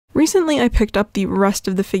Recently I picked up the rest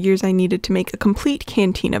of the figures I needed to make a complete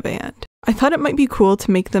Cantina band. I thought it might be cool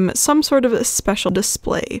to make them some sort of a special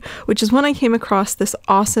display, which is when I came across this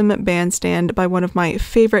awesome bandstand by one of my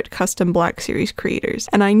favorite custom Black Series creators,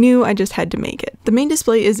 and I knew I just had to make it. The main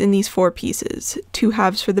display is in these 4 pieces, 2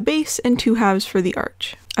 halves for the base and 2 halves for the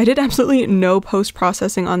arch. I did absolutely no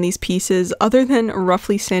post-processing on these pieces other than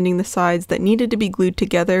roughly sanding the sides that needed to be glued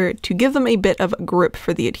together to give them a bit of grip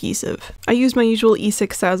for the adhesive. I used my usual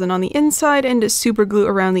E6000 on the inside and super glue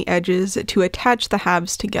around the edges to attach the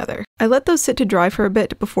halves together. I let those sit to dry for a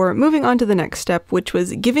bit before moving on to the next step, which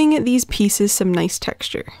was giving these pieces some nice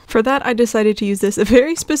texture. For that, I decided to use this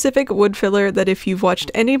very specific wood filler that if you've watched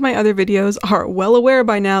any of my other videos are well aware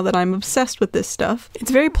by now that I'm obsessed with this stuff. It's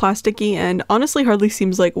very plasticky and honestly hardly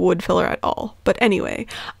seems like wood filler at all. But anyway,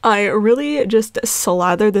 I really just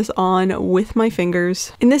slathered this on with my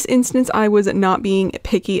fingers. In this instance, I was not being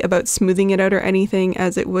picky about smoothing it out or anything,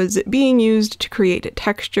 as it was being used to create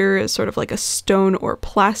texture, sort of like a stone or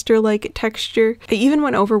plaster-like texture. I even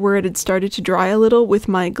went over where it had started to dry a little with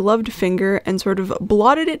my gloved finger and sort of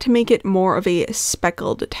blotted it to make it more of a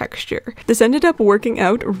speckled texture. This ended up working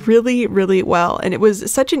out really, really well, and it was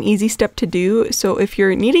such an easy step to do, so if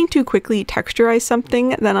you're needing to quickly texturize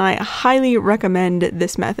something, then I highly recommend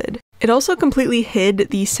this method. It also completely hid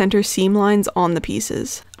the center seam lines on the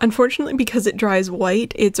pieces. Unfortunately, because it dries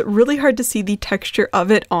white, it's really hard to see the texture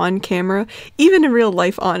of it on camera, even in real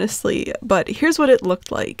life honestly, but here's what it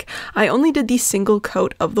looked like. I only did the single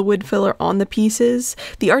coat of the wood filler on the pieces.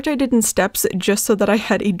 The arch I did in steps just so that I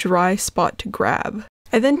had a dry spot to grab.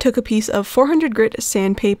 I then took a piece of 400 grit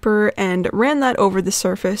sandpaper and ran that over the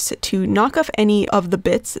surface to knock off any of the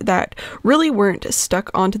bits that really weren't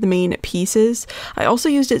stuck onto the main pieces. I also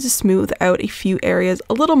used it to smooth out a few areas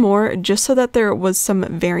a little more just so that there was some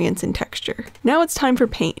variance in texture. Now it's time for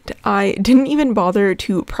paint. I didn't even bother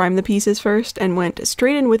to prime the pieces first and went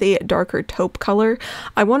straight in with a darker taupe color.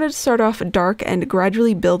 I wanted to start off dark and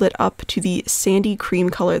gradually build it up to the sandy cream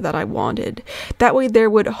color that I wanted. That way there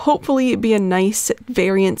would hopefully be a nice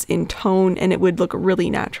variance in tone and it would look really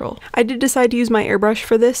natural. I did decide to use my airbrush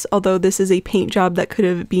for this, although this is a paint job that could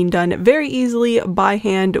have been done very easily by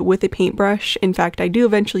hand with a paintbrush. In fact, I do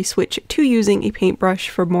eventually switch to using a paintbrush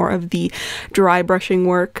for more of the dry brushing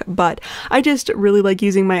work, but I just really like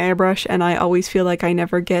using my airbrush and I always feel like I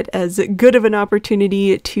never get as good of an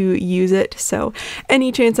opportunity to use it, so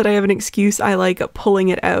any chance that I have an excuse, I like pulling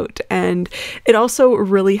it out. And it also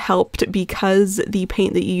really helped because the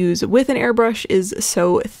paint that you use with an airbrush is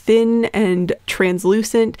so thin and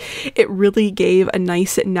translucent. It really gave a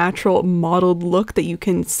nice natural mottled look that you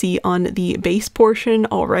can see on the base portion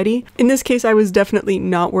already. In this case, I was definitely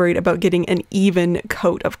not worried about getting an even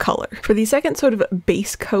coat of color. For the second sort of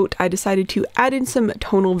base coat, I decided to add in some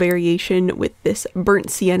tonal variation with this burnt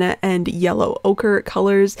sienna and yellow ochre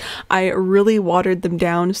colors. I really watered them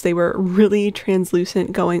down so they were really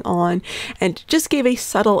translucent going on and just gave a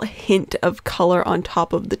subtle hint of color on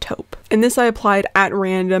top of the taupe. And this I applied at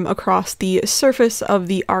random across the surface of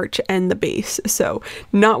the arch and the base, so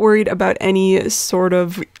not worried about any sort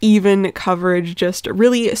of even coverage, just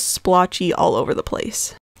really splotchy all over the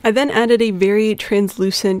place. I then added a very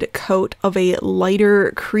translucent coat of a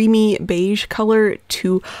lighter creamy beige color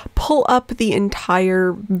to pull up the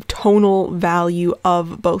entire tonal value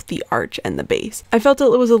of both the arch and the base. I felt it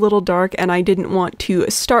was a little dark and I didn't want to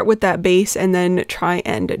start with that base and then try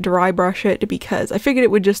and dry brush it because I figured it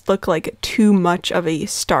would just look like too much of a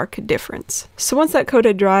stark difference. So once that coat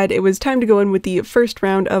had dried, it was time to go in with the first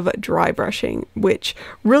round of dry brushing, which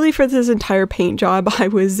really for this entire paint job I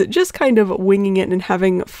was just kind of winging it and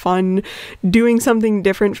having fun doing something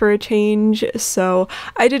different for a change. So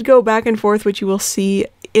I did go back and forth, which you will see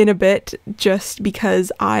in a bit, just because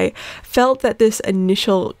I felt that this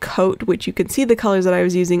initial coat, which you can see the colors that I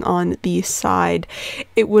was using on the side,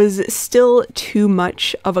 it was still too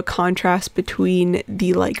much of a contrast between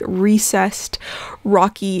the like recessed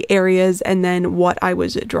rocky areas and then what I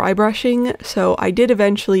was dry brushing. So I did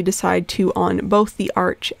eventually decide to, on both the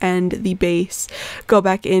arch and the base, go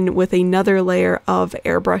back in with another layer of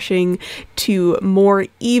airbrushing to more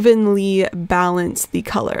evenly balance the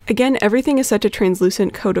color. Again, everything is such a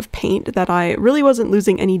translucent coat of paint that I really wasn't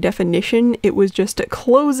losing any definition. It was just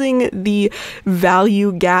closing the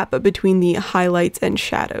value gap between the highlights and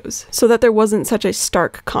shadows so that there wasn't such a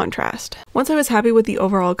stark contrast. Once I was happy with the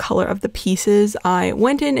overall color of the pieces, I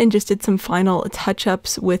went in and just did some final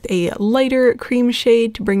touch-ups with a lighter cream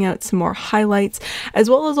shade to bring out some more highlights, as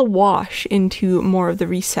well as a wash into more of the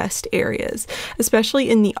recessed areas.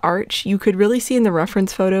 Especially in the arch, you could really see in the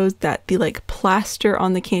reference photos that the like plaster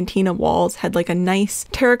on the Cantina walls had like a nice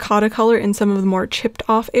terracotta color in some of the more chipped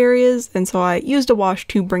off areas, and so I used a wash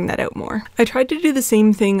to bring that out more. I tried to do the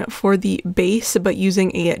same thing for the base, but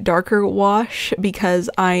using a darker wash because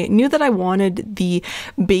I knew that I wanted the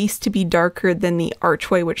base to be darker than the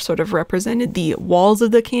archway, which sort of represented the walls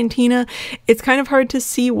of the cantina. It's kind of hard to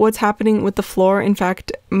see what's happening with the floor. In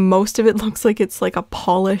fact, most of it looks like it's like a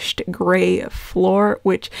polished gray floor,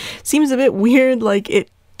 which seems a bit weird. Like, it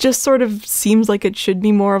just sort of seems like it should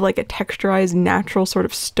be more of like a texturized natural sort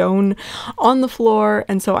of stone on the floor,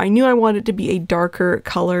 and so I knew I wanted it to be a darker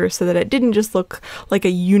color so that it didn't just look like a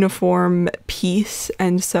uniform piece.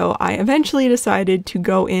 And so I eventually decided to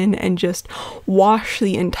go in and just wash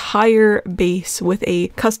the entire base with a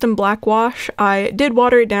custom black wash. I did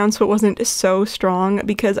water it down so it wasn't so strong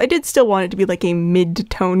because I did still want it to be like a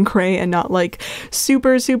mid-tone gray and not like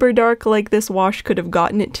super dark like this wash could have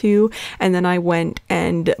gotten it to. And then I went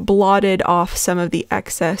and blotted off some of the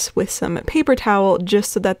excess with some paper towel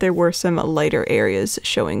just so that there were some lighter areas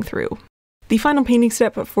showing through. The final painting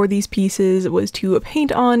step for these pieces was to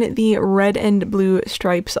paint on the red and blue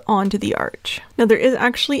stripes onto the arch. Now there is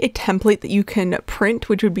actually a template that you can print,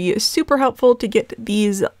 which would be super helpful to get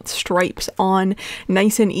these stripes on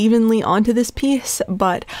nice and evenly onto this piece,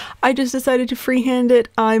 but I just decided to freehand it.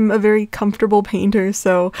 I'm a very comfortable painter,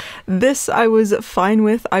 so this I was fine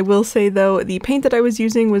with. I will say though, the paint that I was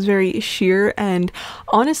using was very sheer, and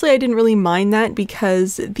honestly I didn't really mind that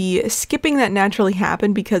because the skipping that naturally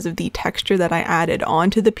happened because of the texture that I added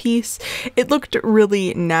onto the piece, it looked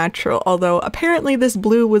really natural, although apparently this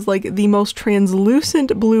blue was like the most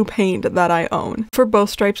translucent blue paint that I own. For both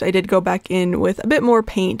stripes I did go back in with a bit more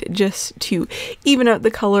paint just to even out the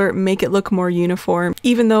color, make it look more uniform,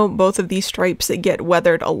 even though both of these stripes get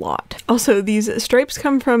weathered a lot. Also, these stripes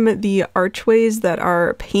come from the archways that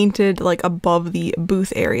are painted like above the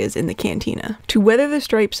booth areas in the cantina. To weather the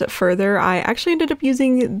stripes further, I actually ended up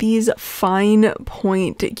using these fine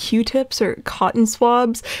point Q-tips or cotton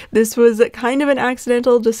swabs. This was kind of an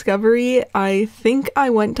accidental discovery. I think I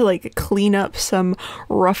went to like clean up some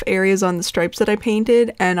rough areas on the stripes that I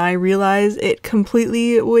painted, and I realized it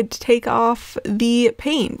completely would take off the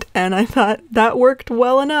paint, and I thought that worked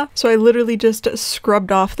well enough. So I literally just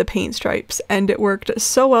scrubbed off the paint stripes, and it worked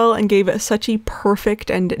so well and gave it such a perfect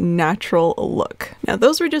and natural look. Now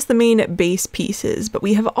those were just the main base pieces, but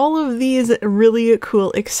we have all of these really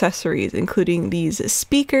cool accessories, including these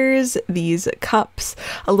speakers, these cups,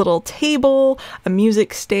 a little table, a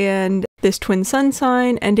music stand, this twin sun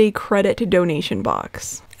sign, and a credit donation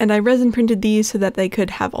box. And I resin printed these so that they could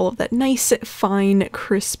have all of that nice, fine,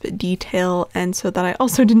 crisp detail, and so that I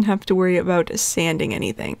also didn't have to worry about sanding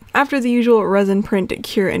anything. After the usual resin print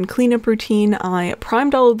cure and cleanup routine, I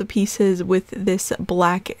primed all of the pieces with this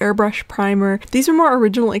black airbrush primer. These are more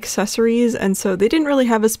original accessories, and so they didn't really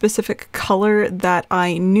have a specific color that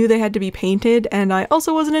I knew they had to be painted, and I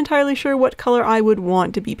also wasn't entirely sure what color I would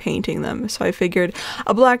want to be painting them, so I figured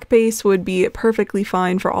a black base would be perfectly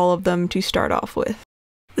fine for all of them to start off with.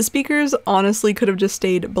 The speakers honestly could have just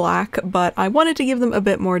stayed black, but I wanted to give them a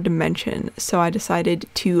bit more dimension, so I decided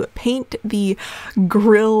to paint the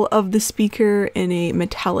grill of the speaker in a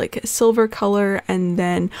metallic silver color and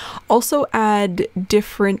then also add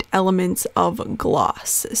different elements of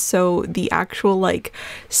gloss. So the actual like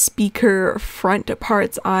speaker front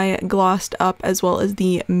parts I glossed up, as well as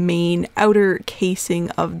the main outer casing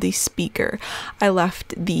of the speaker. I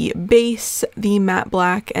left the base the matte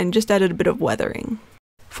black and just added a bit of weathering.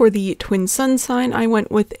 For the twin sun sign, I went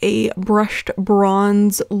with a brushed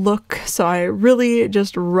bronze look, so I really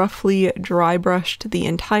just roughly dry brushed the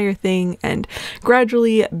entire thing and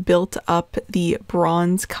gradually built up the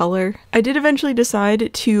bronze color. I did eventually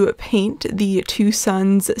decide to paint the two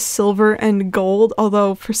suns silver and gold,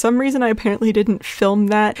 although for some reason I apparently didn't film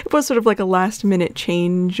that. It was sort of like a last minute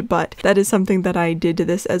change, but that is something that I did to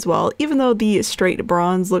this as well, even though the straight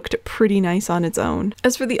bronze looked pretty nice on its own.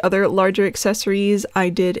 As for the other larger accessories, I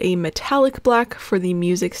did a metallic black for the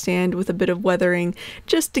music stand with a bit of weathering,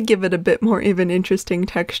 just to give it a bit more of an interesting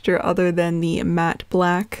texture other than the matte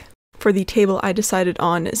black. For the table, I decided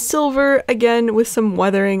on silver, again with some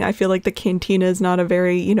weathering. I feel like the cantina is not a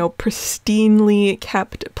very, pristinely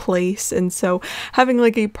kept place, and so having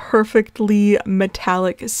like a perfectly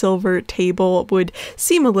metallic silver table would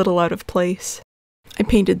seem a little out of place. I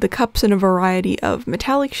painted the cups in a variety of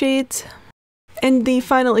metallic shades. And the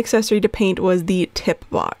final accessory to paint was the tip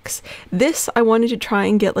box. This I wanted to try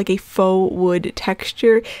and get like a faux wood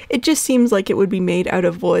texture. It just seems like it would be made out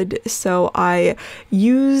of wood, so I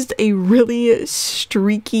used a really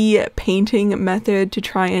streaky painting method to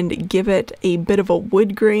try and give it a bit of a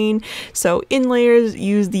wood grain. So in layers,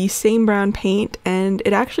 used the same brown paint, and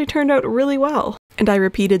it actually turned out really well. And I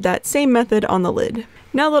repeated that same method on the lid.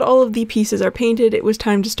 Now that all of the pieces are painted, it was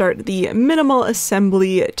time to start the minimal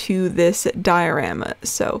assembly to this diorama.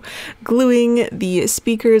 So gluing the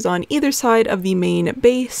speakers on either side of the main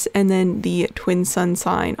base, and then the twin sun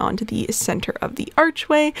sign onto the center of the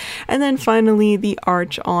archway, and then finally the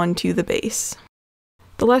arch onto the base.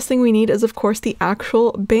 The last thing we need is, of course, the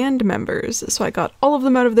actual band members. So I got all of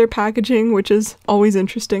them out of their packaging, which is always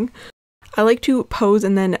interesting. I like to pose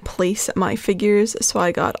and then place my figures, so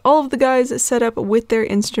I got all of the guys set up with their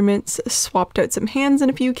instruments, swapped out some hands in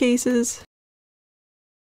a few cases.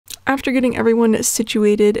 After getting everyone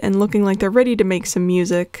situated and looking like they're ready to make some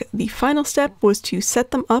music, the final step was to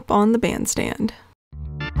set them up on the bandstand.